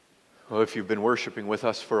Well, if you've been worshiping with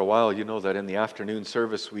us for a while, you know that in the afternoon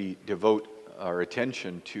service we devote our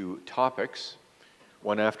attention to topics,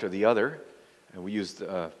 one after the other. And we used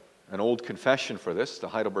an old confession for this, the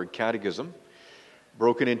Heidelberg Catechism,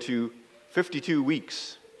 broken into 52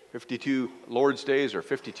 weeks, 52 Lord's Days, or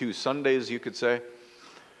 52 Sundays, you could say.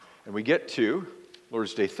 And we get to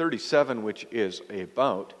Lord's Day 37, which is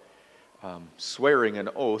about swearing an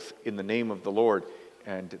oath in the name of the Lord.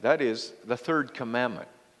 And that is the third commandment.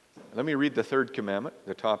 Let me read the third commandment.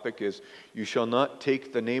 The topic is, "You shall not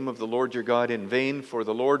take the name of the Lord your God in vain, for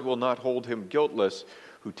the Lord will not hold him guiltless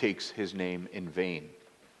who takes his name in vain."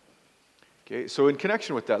 Okay, so in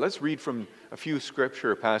connection with that, let's read from a few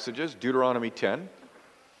scripture passages. Deuteronomy 10,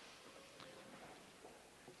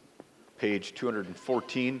 page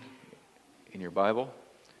 214 in your Bible.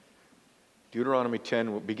 Deuteronomy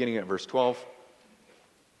 10, beginning at verse 12.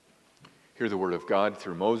 Hear the word of God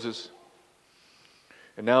through Moses.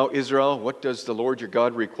 "And now, Israel, what does the Lord your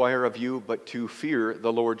God require of you but to fear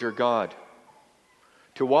the Lord your God,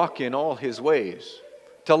 to walk in all his ways,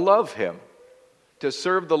 to love him, to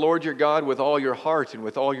serve the Lord your God with all your heart and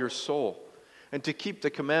with all your soul, and to keep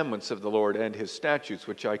the commandments of the Lord and his statutes,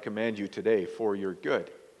 which I command you today for your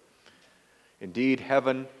good. Indeed,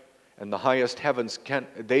 heaven and the highest heavens,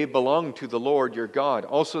 they belong to the Lord your God,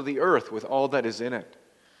 also the earth with all that is in it.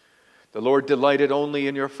 The Lord delighted only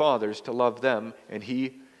in your fathers to love them, and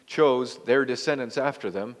he chose their descendants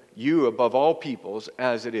after them, you above all peoples,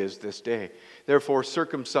 as it is this day. Therefore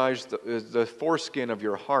circumcise the foreskin of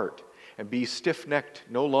your heart, and be stiff-necked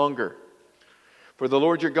no longer. For the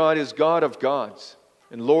Lord your God is God of gods,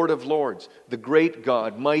 and Lord of lords, the great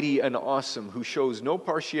God, mighty and awesome, who shows no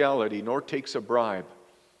partiality nor takes a bribe.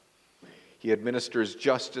 He administers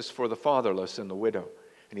justice for the fatherless and the widow,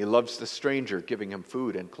 and he loves the stranger, giving him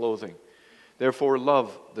food and clothing. Therefore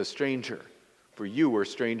love the stranger, for you were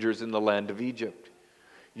strangers in the land of Egypt.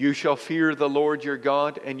 You shall fear the Lord your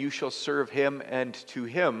God, and you shall serve him, and to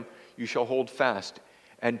him you shall hold fast,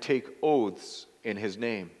 and take oaths in his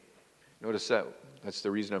name." Notice that. That's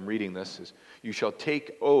the reason I'm reading this, is you shall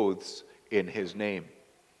take oaths in his name.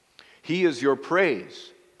 He is your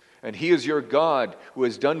praise, and he is your God, who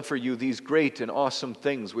has done for you these great and awesome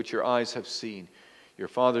things which your eyes have seen. Your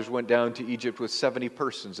fathers went down to Egypt with 70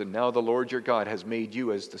 persons, and now the Lord your God has made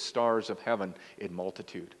you as the stars of heaven in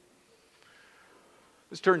multitude.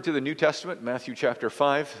 Let's turn to the New Testament, Matthew chapter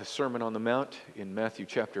 5, the Sermon on the Mount in Matthew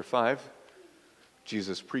chapter 5.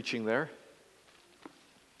 Jesus preaching there.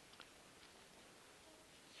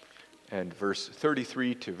 And verse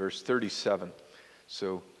 33 to verse 37.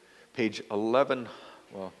 So page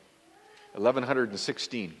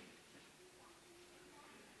 1116.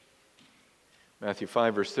 Matthew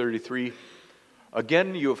 5, verse 33.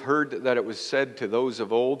 "Again you have heard that it was said to those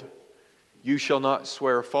of old, 'You shall not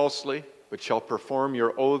swear falsely, but shall perform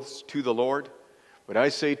your oaths to the Lord.' But I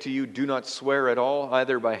say to you, do not swear at all,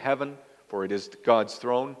 either by heaven, for it is God's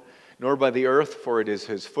throne, nor by the earth, for it is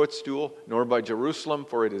his footstool, nor by Jerusalem,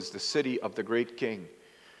 for it is the city of the great King.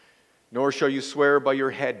 Nor shall you swear by your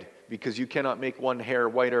head, because you cannot make one hair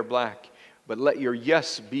white or black. But let your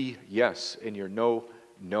yes be yes, and your no,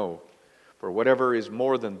 no. For whatever is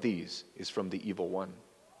more than these is from the evil one."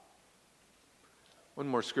 One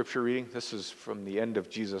more scripture reading. This is from the end of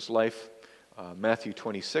Jesus' life, Matthew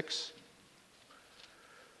 26,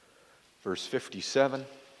 verse 57.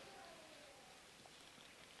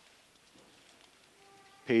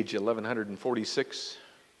 Page 1146,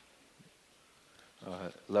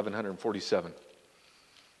 1147.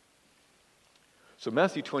 So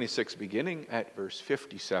Matthew 26, beginning at verse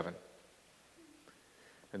 57.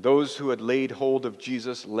 "And those who had laid hold of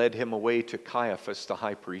Jesus led him away to Caiaphas the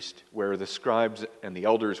high priest, where the scribes and the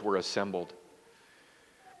elders were assembled.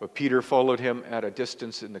 But Peter followed him at a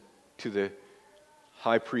distance to the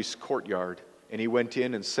high priest's courtyard, and he went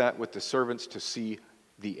in and sat with the servants to see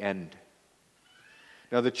the end.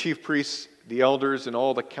 Now the chief priests, the elders, and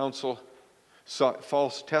all the council sought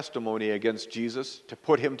false testimony against Jesus to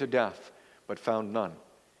put him to death, but found none.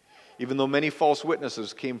 Even though many false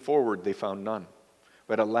witnesses came forward, they found none.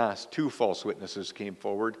 But at last 2 false witnesses came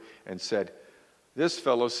forward and said, 'This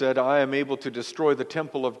fellow said, I am able to destroy the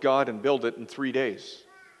temple of God and build it in 3 days.'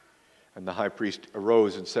 And the high priest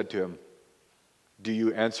arose and said to him, 'Do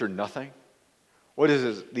you answer nothing? What is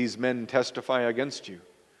it these men testify against you?'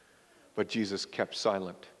 But Jesus kept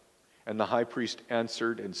silent. And the high priest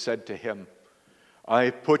answered and said to him, 'I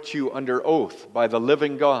put you under oath by the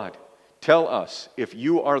living God. Tell us if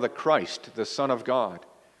you are the Christ, the Son of God.'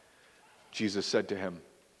 Jesus said to him,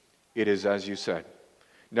 'It is as you said.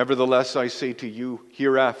 Nevertheless, I say to you,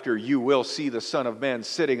 hereafter you will see the Son of Man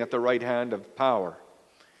sitting at the right hand of power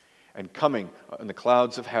and coming on the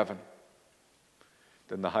clouds of heaven."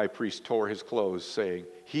 Then the high priest tore his clothes, saying,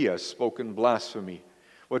 "He has spoken blasphemy.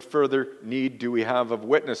 What further need do we have of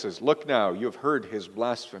witnesses? Look now, you have heard his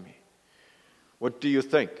blasphemy. What do you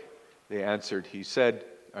think?" They answered and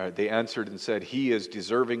said, "He is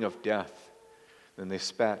deserving of death." Then they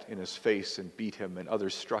spat in his face and beat him, and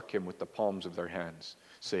others struck him with the palms of their hands,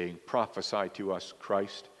 saying, "Prophesy to us,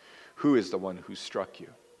 Christ. Who is the one who struck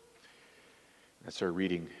you?" That's our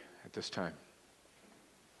reading at this time.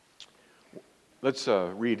 Let's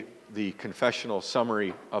read the confessional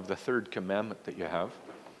summary of the third commandment that you have.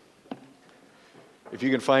 If you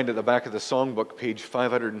can find at the back of the songbook, page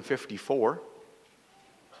 554.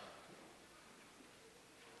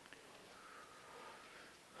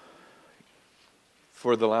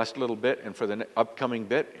 For the last little bit and for the upcoming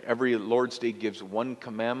bit, every Lord's Day gives one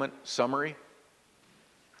commandment summary.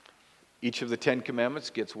 Each of the 10 commandments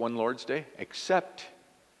gets one Lord's Day, except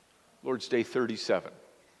Lord's Day 37.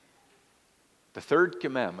 The third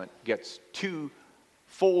commandment gets 2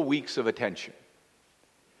 full weeks of attention.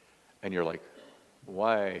 And you're like,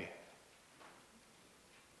 why?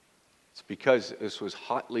 It's because this was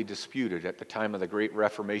hotly disputed at the time of the Great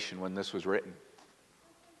Reformation when this was written.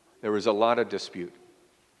 There was a lot of dispute.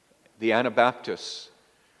 The Anabaptists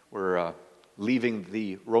were leaving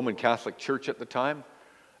the Roman Catholic Church at the time,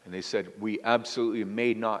 and they said, "We absolutely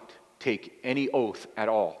may not take any oath at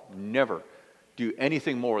all, never do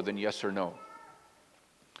anything more than yes or no."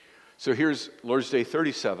 So here's Lord's Day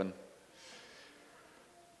 37.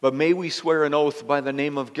 "But may we swear an oath by the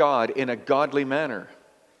name of God in a godly manner?"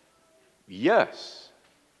 Yes.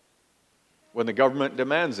 When the government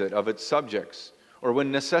demands it of its subjects, or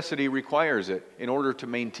when necessity requires it in order to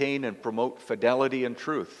maintain and promote fidelity and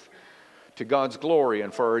truth, to God's glory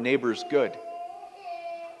and for our neighbor's good.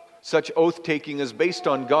 Such oath-taking is based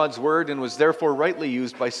on God's word and was therefore rightly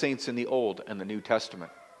used by saints in the Old and the New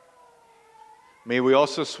Testament. May we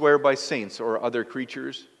also swear by saints or other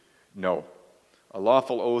creatures? No. A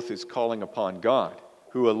lawful oath is calling upon God,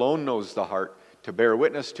 who alone knows the heart, to bear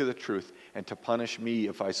witness to the truth and to punish me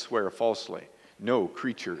if I swear falsely. No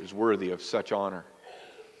creature is worthy of such honor.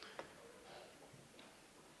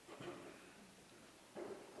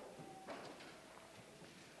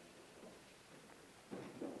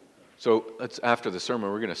 So after the sermon,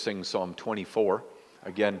 we're going to sing Psalm 24,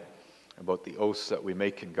 again, about the oaths that we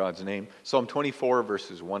make in God's name. Psalm 24,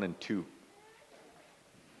 verses 1 and 2.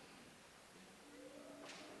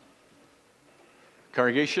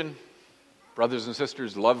 Congregation, brothers and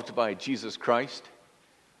sisters loved by Jesus Christ,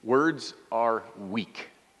 words are weak.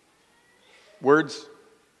 Words,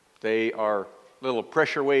 they are little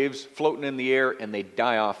pressure waves floating in the air, and they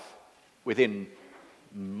die off within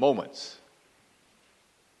moments.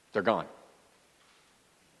 They're gone.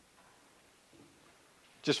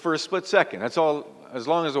 Just for a split second. That's all, as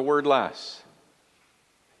long as a word lasts.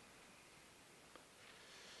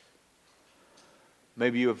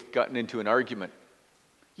 Maybe you have gotten into an argument.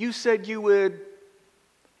 You said you would.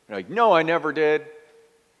 You're like, no, I never did.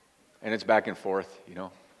 And it's back and forth, you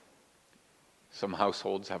know. Some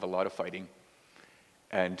households have a lot of fighting.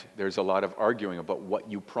 And there's a lot of arguing about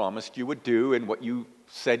what you promised you would do and what you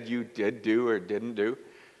said you did do or didn't do.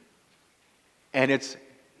 And it's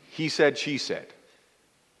he said, she said.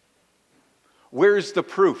 Where's the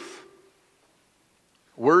proof?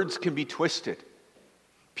 Words can be twisted.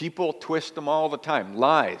 People twist them all the time.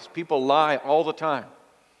 Lies. People lie all the time.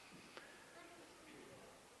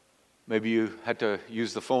 Maybe you had to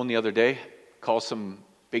use the phone the other day, call some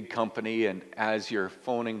big company, and as you're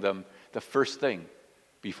phoning them, the first thing,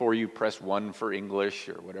 before you press 1 for English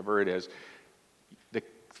or whatever it is, the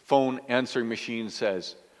phone answering machine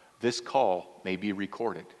says, "This call may be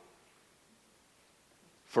recorded,"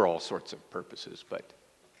 for all sorts of purposes, but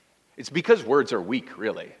it's because words are weak,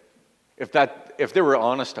 really. If they were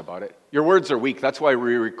honest about it, your words are weak. That's why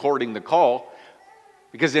we're recording the call,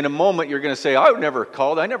 because in a moment you're going to say, "I never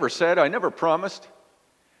called, I never said, I never promised,"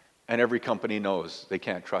 and every company knows they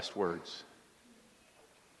can't trust words.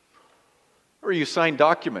 Or you sign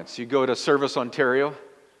documents. You go to Service Ontario.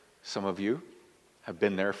 Some of you have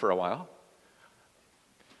been there for a while.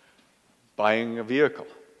 Buying a vehicle.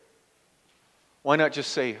 Why not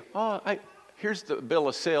just say, here's the bill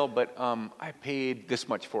of sale, but I paid this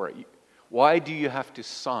much for it. Why do you have to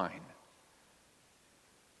sign?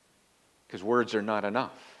 Because words are not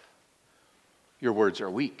enough. Your words are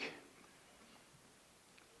weak.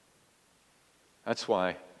 That's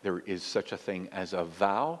why there is such a thing as a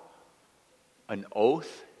vow, an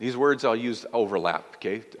oath. These words I'll use overlap,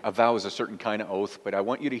 okay? A vow is a certain kind of oath, but I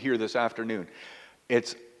want you to hear this afternoon.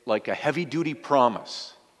 It's like a heavy-duty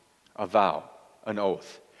promise, a vow, an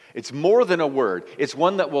oath. It's more than a word. It's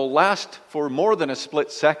one that will last for more than a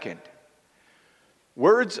split second.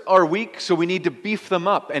 Words are weak, so we need to beef them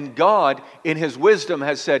up. And God, in His wisdom,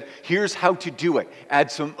 has said, here's how to do it.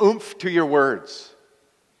 Add some oomph to your words.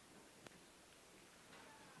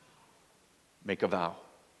 Make a vow.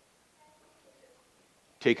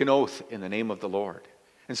 Take an oath in the name of the Lord.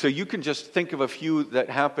 And so you can just think of a few that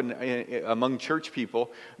happen among church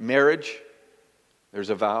people. Marriage, there's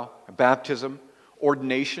a vow. Baptism,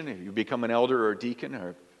 ordination, if you become an elder or a deacon or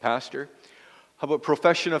a pastor. How about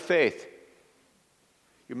profession of faith?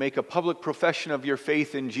 You make a public profession of your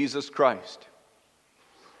faith in Jesus Christ.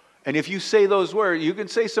 And if you say those words, you can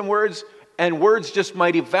say some words, and words just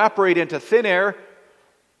might evaporate into thin air.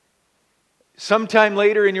 Sometime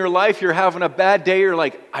later in your life, you're having a bad day. You're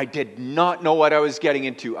like, I did not know what I was getting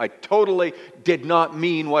into. I totally did not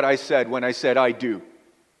mean what I said when I said I do.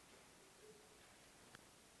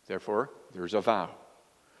 Therefore, there's a vow,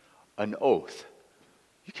 an oath.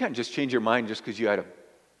 You can't just change your mind just because you had a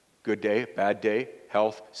good day, bad day,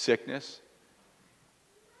 health, sickness,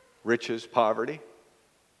 riches, poverty.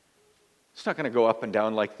 It's not going to go up and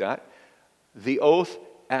down like that. The oath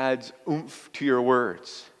adds oomph to your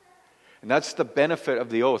words. And that's the benefit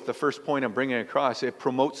of the oath. The first point I'm bringing across, it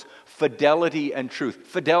promotes fidelity and truth.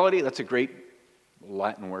 Fidelity, that's a great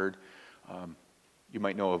Latin word. You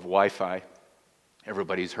might know of Wi-Fi.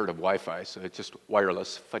 Everybody's heard of Wi-Fi, so it's just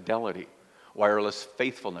wireless fidelity, wireless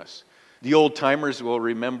faithfulness. The old-timers will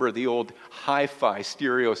remember the old hi-fi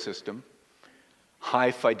stereo system,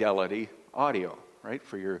 high fidelity audio, right,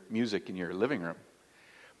 for your music in your living room.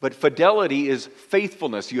 But fidelity is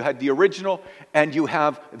faithfulness. You had the original and you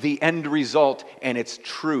have the end result, and it's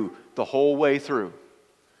true the whole way through.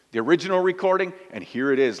 The original recording, and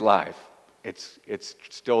here it is live. It's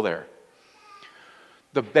still there.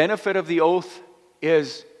 The benefit of the oath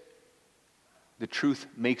is the truth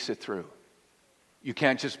makes it through. You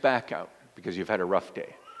can't just back out because you've had a rough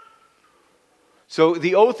day. So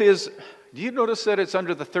the oath is, do you notice that it's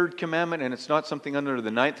under the third commandment and it's not something under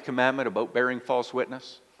the ninth commandment about bearing false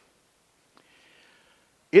witness?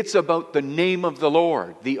 It's about the name of the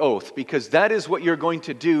Lord, the oath, because that is what you're going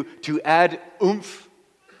to do to add oomph,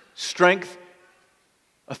 strength,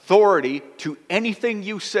 authority to anything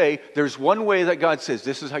you say. There's one way that God says,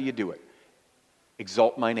 this is how you do it.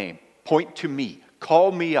 Exalt my name. Point to me.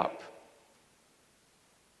 Call me up.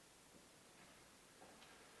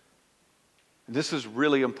 This is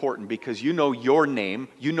really important because you know your name,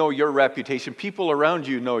 you know your reputation. People around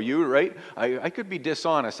you know you, right? I could be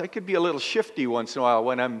dishonest. I could be a little shifty once in a while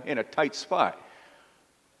when I'm in a tight spot.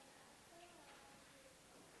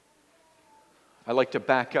 I like to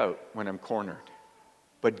back out when I'm cornered.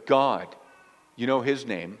 But God, you know His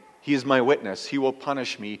name. He is my witness. He will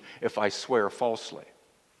punish me if I swear falsely.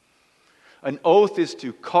 An oath is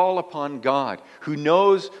to call upon God, who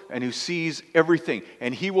knows and who sees everything.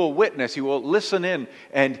 And He will witness, He will listen in,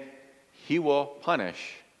 and He will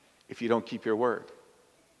punish if you don't keep your word.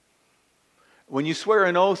 When you swear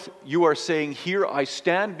an oath, you are saying, here I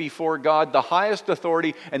stand before God, the highest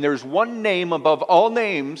authority, and there's one name above all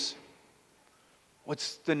names.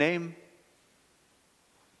 What's the name?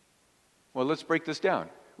 Well, let's break this down.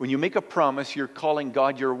 When you make a promise, you're calling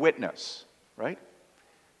God your witness, right?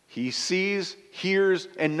 He sees, hears,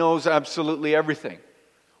 and knows absolutely everything.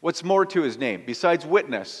 What's more to His name? Besides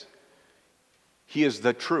witness, He is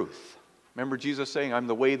the truth. Remember Jesus saying, I'm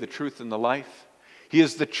the way, the truth, and the life? He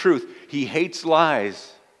is the truth. He hates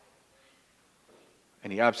lies.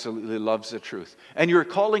 And He absolutely loves the truth. And you're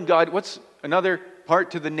calling God, what's another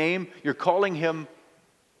part to the name? You're calling Him,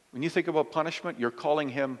 when you think about punishment, you're calling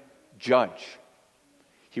Him judge.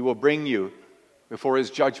 He will bring you before His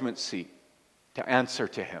judgment seat to answer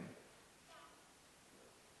to Him.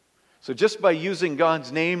 So just by using God's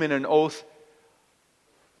name in an oath,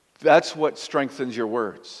 that's what strengthens your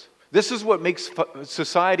words. This is what makes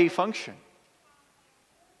society function.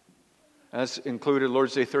 That's included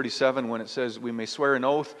Lord's Day 37 when it says we may swear an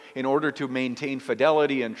oath in order to maintain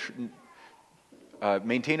fidelity and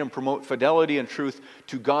maintain and promote fidelity and truth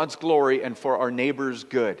to God's glory and for our neighbor's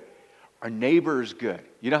good. Our neighbor's good.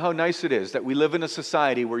 You know how nice it is that we live in a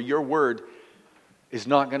society where your word is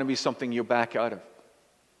not going to be something you back out of.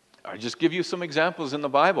 I'll just give you some examples in the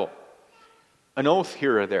Bible. An oath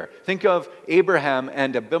here or there. Think of Abraham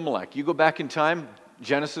and Abimelech. You go back in time,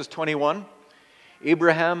 Genesis 21.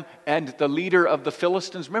 Abraham and the leader of the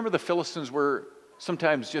Philistines. Remember, the Philistines were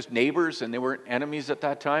sometimes just neighbors and they weren't enemies at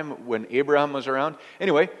that time when Abraham was around.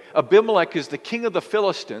 Anyway, Abimelech is the king of the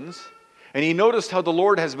Philistines. And he noticed how the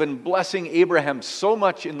Lord has been blessing Abraham so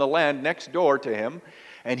much in the land next door to him.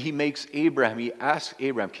 And he asks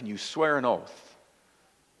Abraham, can you swear an oath?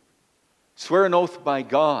 Swear an oath by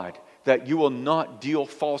God that you will not deal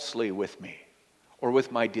falsely with me or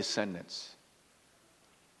with my descendants.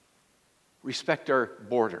 Respect our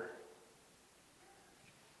border.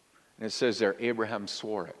 And it says there, Abraham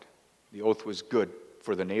swore it. The oath was good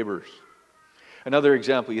for the neighbors. Another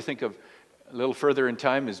example you think of a little further in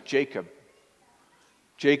time is Jacob.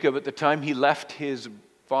 Jacob, at the time he left his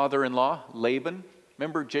father-in-law, Laban.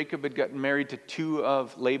 Remember, Jacob had gotten married to two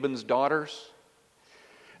of Laban's daughters.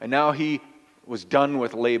 And now he was done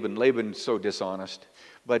with Laban. Laban's so dishonest.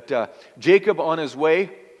 But Jacob, on his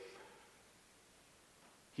way,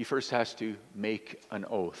 he first has to make an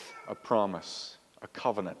oath, a promise, a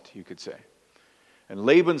covenant, you could say. And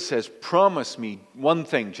Laban says, promise me one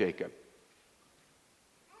thing, Jacob.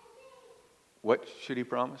 What should he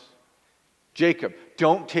promise? Jacob,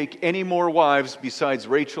 don't take any more wives besides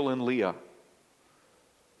Rachel and Leah.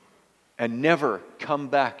 And never come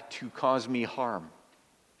back to cause me harm.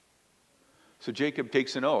 So Jacob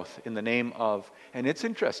takes an oath in the name of, and it's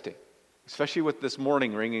interesting, especially with this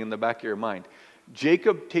morning ringing in the back of your mind.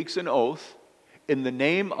 Jacob takes an oath in the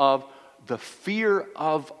name of the fear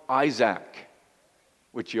of Isaac,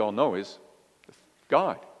 which you all know is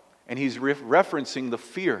God. And he's referencing the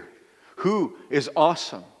fear. Who is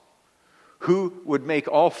awesome? Who would make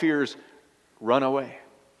all fears run away?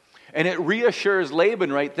 And it reassures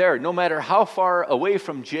Laban right there. No matter how far away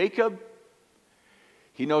from Jacob,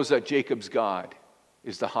 he knows that Jacob's God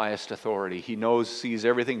is the highest authority. He knows, sees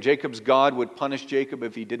everything. Jacob's God would punish Jacob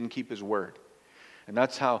if he didn't keep his word. And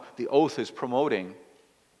that's how the oath is promoting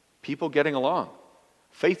people getting along.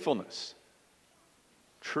 Faithfulness.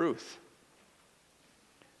 Truth.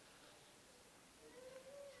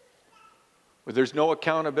 Where there's no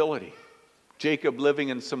accountability. Jacob living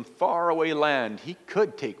in some faraway land, he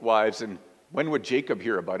could take wives, and when would Jacob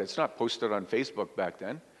hear about it? It's not posted on Facebook back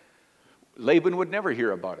then. Laban would never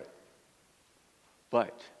hear about it.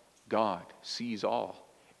 But God sees all,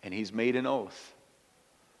 and he's made an oath.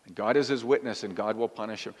 And God is his witness, and God will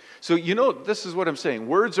punish him. So this is what I'm saying.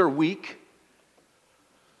 Words are weak,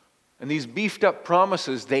 and these beefed up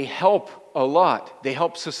promises, they help a lot. They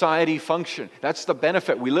help society function. That's the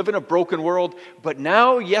benefit. We live in a broken world, but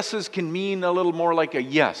now yeses can mean a little more like a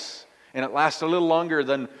yes. And it lasts a little longer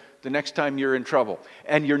than the next time you're in trouble.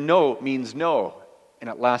 And your no means no, and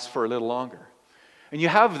it lasts for a little longer. And you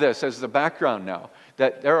have this as the background now,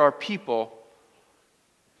 that there are people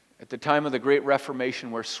at the time of the Great Reformation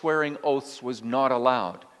where swearing oaths was not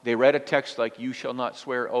allowed. They read a text like, you shall not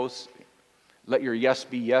swear oaths. Let your yes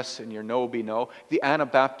be yes and your no be no. The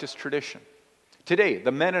Anabaptist tradition. Today,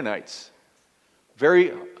 the Mennonites.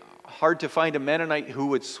 Very hard to find a Mennonite who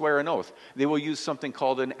would swear an oath. They will use something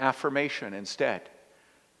called an affirmation instead.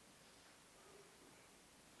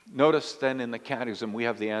 Notice then in the Catechism we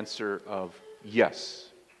have the answer of yes.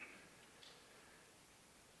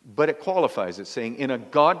 But it qualifies it, saying in a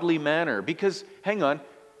godly manner. Because, hang on,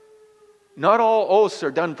 not all oaths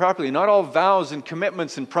are done properly. Not all vows and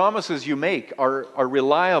commitments and promises you make are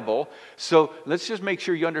reliable. So let's just make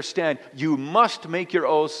sure you understand, you must make your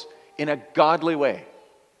oaths in a godly way.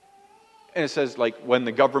 And it says, like, when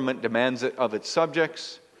the government demands it of its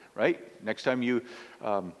subjects, right? Next time you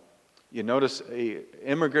notice an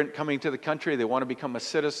immigrant coming to the country, they want to become a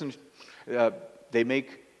citizen, they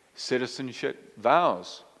make citizenship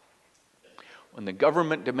vows. When the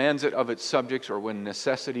government demands it of its subjects or when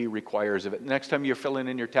necessity requires of it. Next time you're filling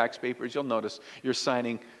in your tax papers, you'll notice you're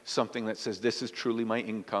signing something that says, this is truly my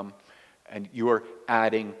income, and you're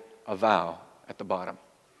adding a vow at the bottom.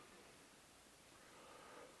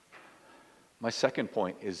 My second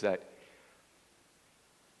point is that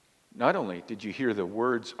not only did you hear the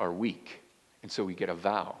words are weak, and so we get a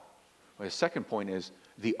vow. My second point is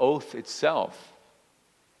the oath itself,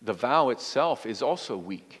 the vow itself is also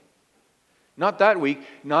weak. Not that weak,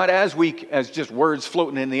 not as weak as just words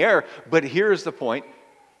floating in the air, but here's the point.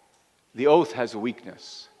 The oath has a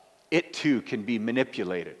weakness. It too can be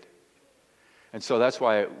manipulated. And so that's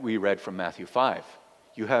why we read from Matthew 5.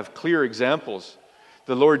 You have clear examples.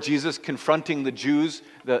 The Lord Jesus confronting the Jews,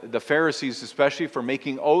 the Pharisees especially, for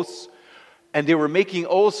making oaths. And they were making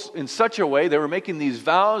oaths in such a way, they were making these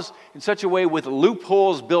vows in such a way with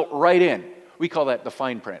loopholes built right in. We call that the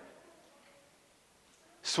fine print.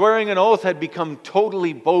 Swearing an oath had become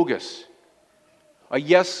totally bogus. A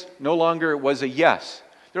yes no longer was a yes.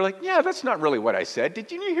 They're like, yeah, that's not really what I said.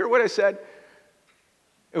 Did you hear what I said?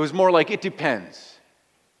 It was more like, it depends.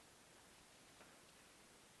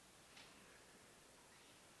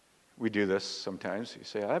 We do this sometimes. You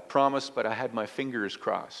say, I promised, but I had my fingers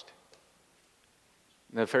crossed.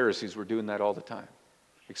 And the Pharisees were doing that all the time,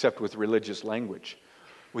 except with religious language.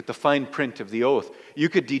 With the fine print of the oath, you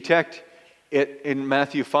could detect in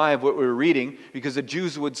Matthew 5, what we were reading, because the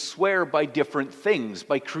Jews would swear by different things,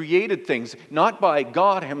 by created things, not by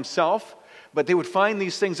God himself, but they would find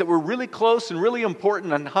these things that were really close and really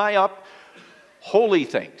important and high up, holy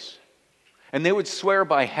things. And they would swear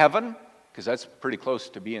by heaven, because that's pretty close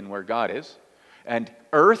to being where God is, and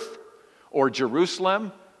earth, or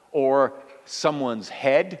Jerusalem, or someone's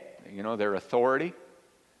head, their authority.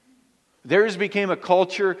 Theirs became a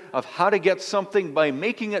culture of how to get something by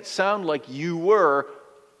making it sound like you were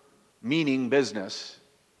meaning business,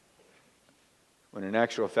 when in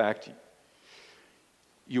actual fact,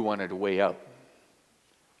 you wanted a way out.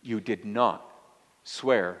 You did not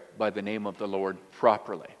swear by the name of the Lord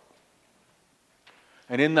properly.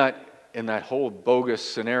 And in that whole bogus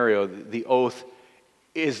scenario, the oath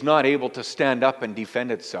is not able to stand up and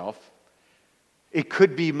defend itself. It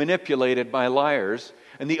could be manipulated by liars,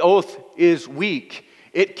 and the oath is weak.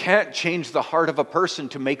 It can't change the heart of a person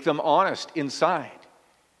to make them honest inside.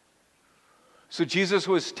 So Jesus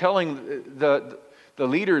was telling the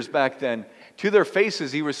leaders back then, to their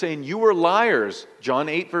faces, he was saying, you were liars. John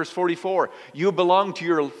 8, verse 44. You belong to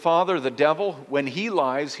your father, the devil. When he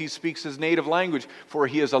lies, he speaks his native language, for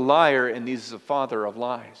he is a liar and he is the father of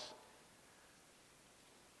lies.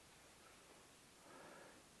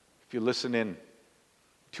 If you listen in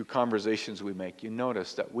to conversations we make, you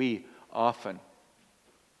notice that we often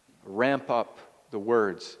ramp up the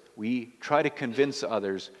words. We try to convince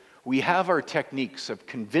others. We have our techniques of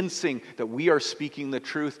convincing that we are speaking the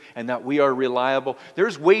truth and that we are reliable.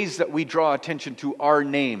 There's ways that we draw attention to our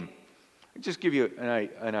name. I'll just give you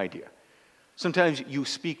an idea. Sometimes you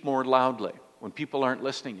speak more loudly. When people aren't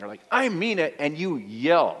listening, you're like, I mean it, and you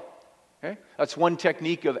yell. Okay? That's one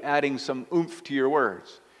technique of adding some oomph to your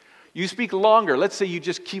words. You speak longer. Let's say you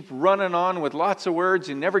just keep running on with lots of words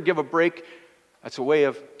and never give a break. That's a way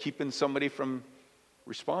of keeping somebody from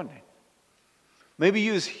responding. Maybe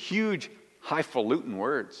use huge, highfalutin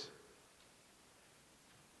words.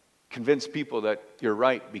 Convince people that you're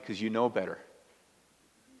right because you know better.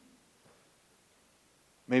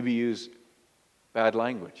 Maybe use bad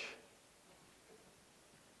language.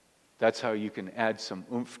 That's how you can add some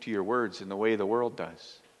oomph to your words in the way the world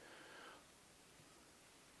does.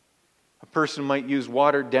 A person might use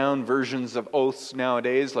watered-down versions of oaths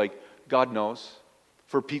nowadays, like, God knows,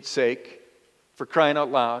 for Pete's sake, for crying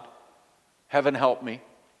out loud, heaven help me.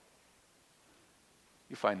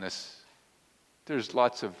 You find this. There's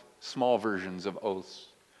lots of small versions of oaths.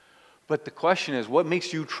 But the question is, what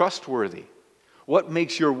makes you trustworthy? What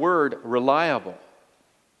makes your word reliable?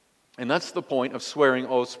 And that's the point of swearing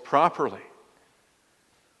oaths properly.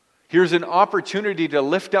 Here's an opportunity to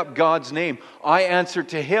lift up God's name. I answer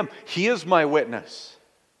to Him. He is my witness.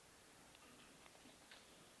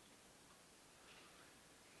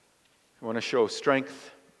 I want to show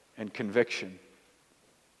strength and conviction.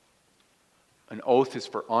 An oath is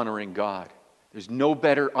for honoring God. There's no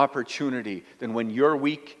better opportunity than when you're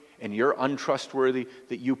weak and you're untrustworthy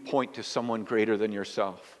that you point to someone greater than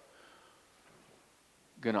yourself.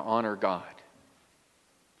 Going to honor God.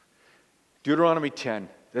 Deuteronomy 10.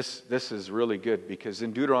 This is really good because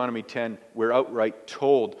in Deuteronomy 10, we're outright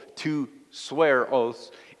told to swear oaths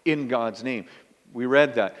in God's name. We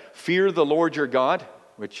read that. Fear the Lord your God,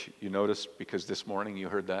 which you noticed because this morning you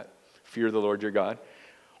heard that. Fear the Lord your God.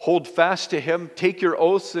 Hold fast to Him. Take your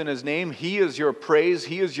oaths in His name. He is your praise.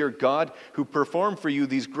 He is your God who performed for you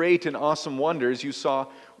these great and awesome wonders you saw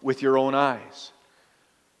with your own eyes.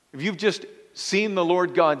 If you've just seen the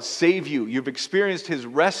Lord God save you, you've experienced His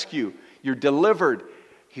rescue, you're delivered,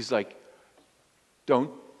 He's like, don't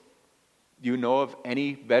you know of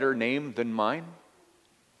any better name than mine?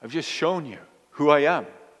 I've just shown you who I am.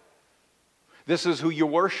 This is who you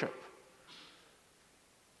worship.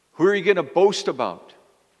 Who are you going to boast about?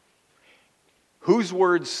 Whose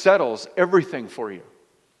word settles everything for you?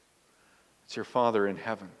 It's your Father in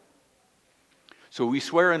heaven. So we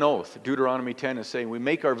swear an oath. Deuteronomy 10 is saying we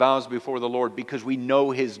make our vows before the Lord because we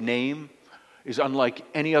know His name is unlike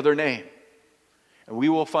any other name. And we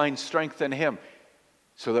will find strength in Him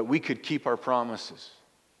so that we could keep our promises.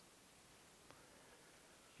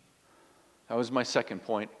 That was my second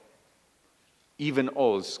point. Even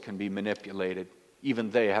oaths can be manipulated. Even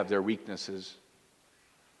they have their weaknesses.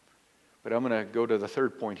 But I'm going to go to the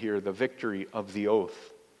third point here, the victory of the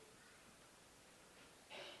oath.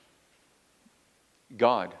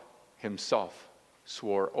 God Himself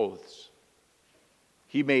swore oaths.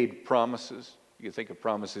 He made promises. You can think of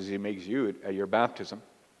promises He makes you at your baptism.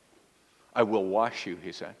 I will wash you,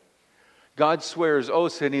 He said. God swears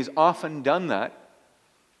oaths, and He's often done that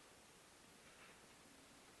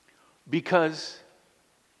because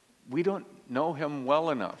we don't know Him well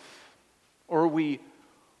enough, or we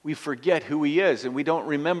forget who he is and we don't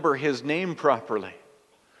remember his name properly.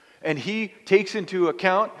 And he takes into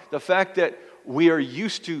account the fact that we are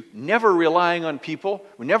used to never relying on people,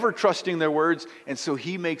 never trusting their words, and so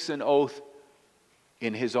he makes an oath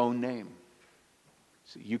in his own name.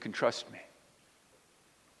 So you can trust me.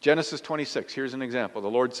 Genesis 26, here's an example. The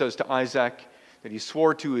Lord says to Isaac that he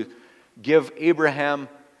swore to give Abraham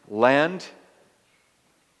land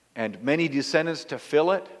and many descendants to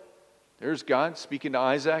fill it. There's God speaking to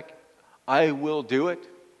Isaac. I will do it.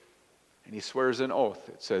 And he swears an oath,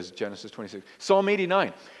 it says Genesis 26. Psalm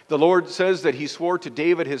 89, the Lord says that he swore to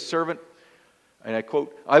David his servant, and I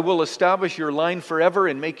quote, I will establish your line forever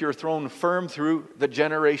and make your throne firm through the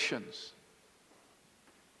generations.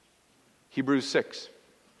 Hebrews 6,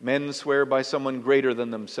 men swear by someone greater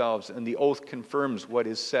than themselves, and the oath confirms what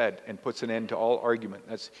is said and puts an end to all argument.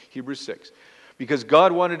 That's Hebrews 6. Because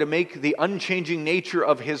God wanted to make the unchanging nature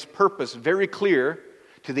of his purpose very clear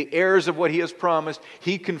to the heirs of what he has promised,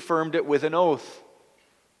 he confirmed it with an oath.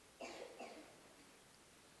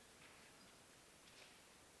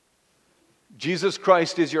 Jesus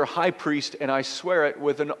Christ is your high priest, and I swear it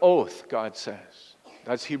with an oath, God says.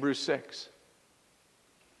 That's Hebrews 6.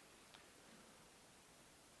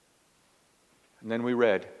 And then we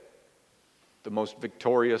read the most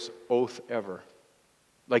victorious oath ever.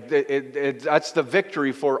 That's the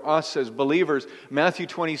victory for us as believers. Matthew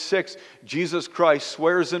 26, Jesus Christ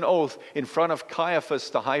swears an oath in front of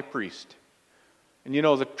Caiaphas, the high priest. And you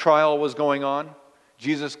know, the trial was going on.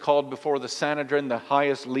 Jesus called before the Sanhedrin, the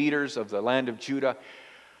highest leaders of the land of Judah.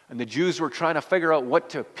 And the Jews were trying to figure out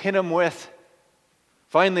what to pin him with.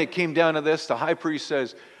 Finally, it came down to this. The high priest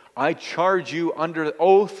says, I charge you under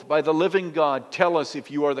oath by the living God. Tell us if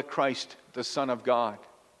you are the Christ, the Son of God.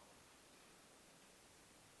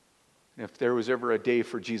 If there was ever a day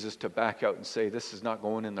for Jesus to back out and say, this is not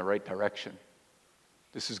going in the right direction,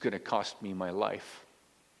 this is going to cost me my life,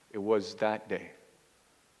 it was that day.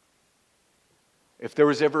 If there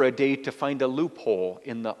was ever a day to find a loophole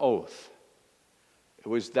in the oath, it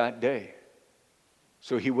was that day.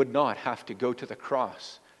 So he would not have to go to the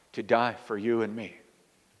cross to die for you and me.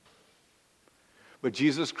 But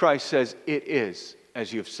Jesus Christ says, it is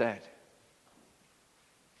as you've said.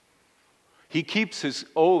 He keeps his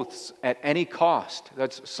oaths at any cost.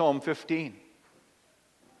 That's Psalm 15.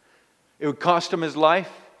 It would cost him his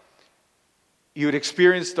life. He would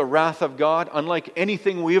experience the wrath of God unlike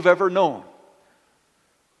anything we have ever known.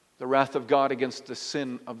 The wrath of God against the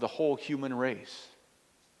sin of the whole human race.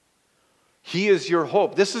 He is your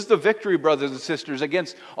hope. This is the victory, brothers and sisters,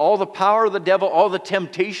 against all the power of the devil, all the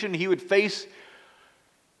temptation he would face.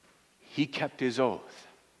 He kept his oath,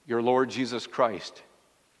 your Lord Jesus Christ.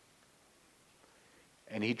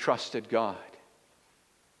 And he trusted God.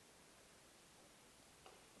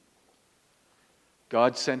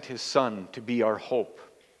 God sent his Son to be our hope,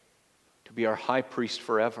 to be our high priest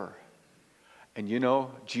forever. And you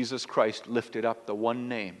know, Jesus Christ lifted up the one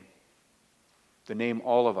name, the name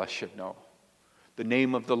all of us should know, the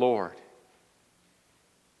name of the Lord.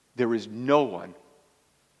 There is no one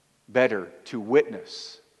better to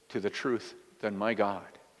witness to the truth than my God.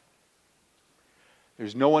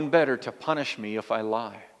 There's no one better to punish me if I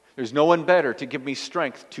lie. There's no one better to give me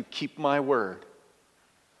strength to keep my word.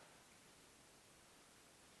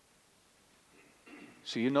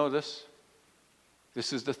 So you know this?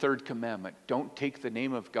 This is the third commandment. Don't take the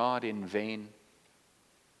name of God in vain.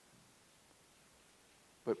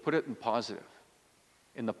 But put it in positive.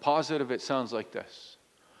 In the positive, it sounds like this.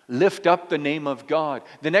 Lift up the name of God.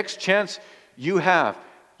 The next chance you have,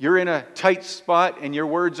 you're in a tight spot and your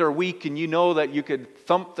words are weak and you know that you could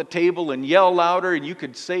thump the table and yell louder and you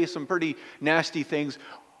could say some pretty nasty things.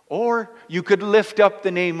 Or you could lift up the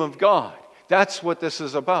name of God. That's what this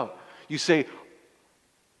is about. You say,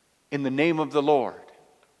 in the name of the Lord.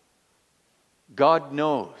 God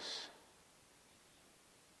knows.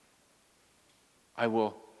 I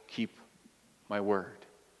will keep my word.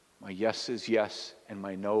 My yes is yes and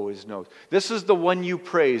my no is no. This is the one you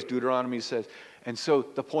praise, Deuteronomy says. And so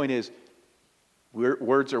the point is,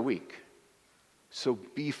 words are weak. So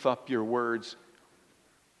beef up your words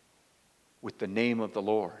with the name of the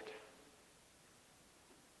Lord.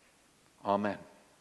 Amen.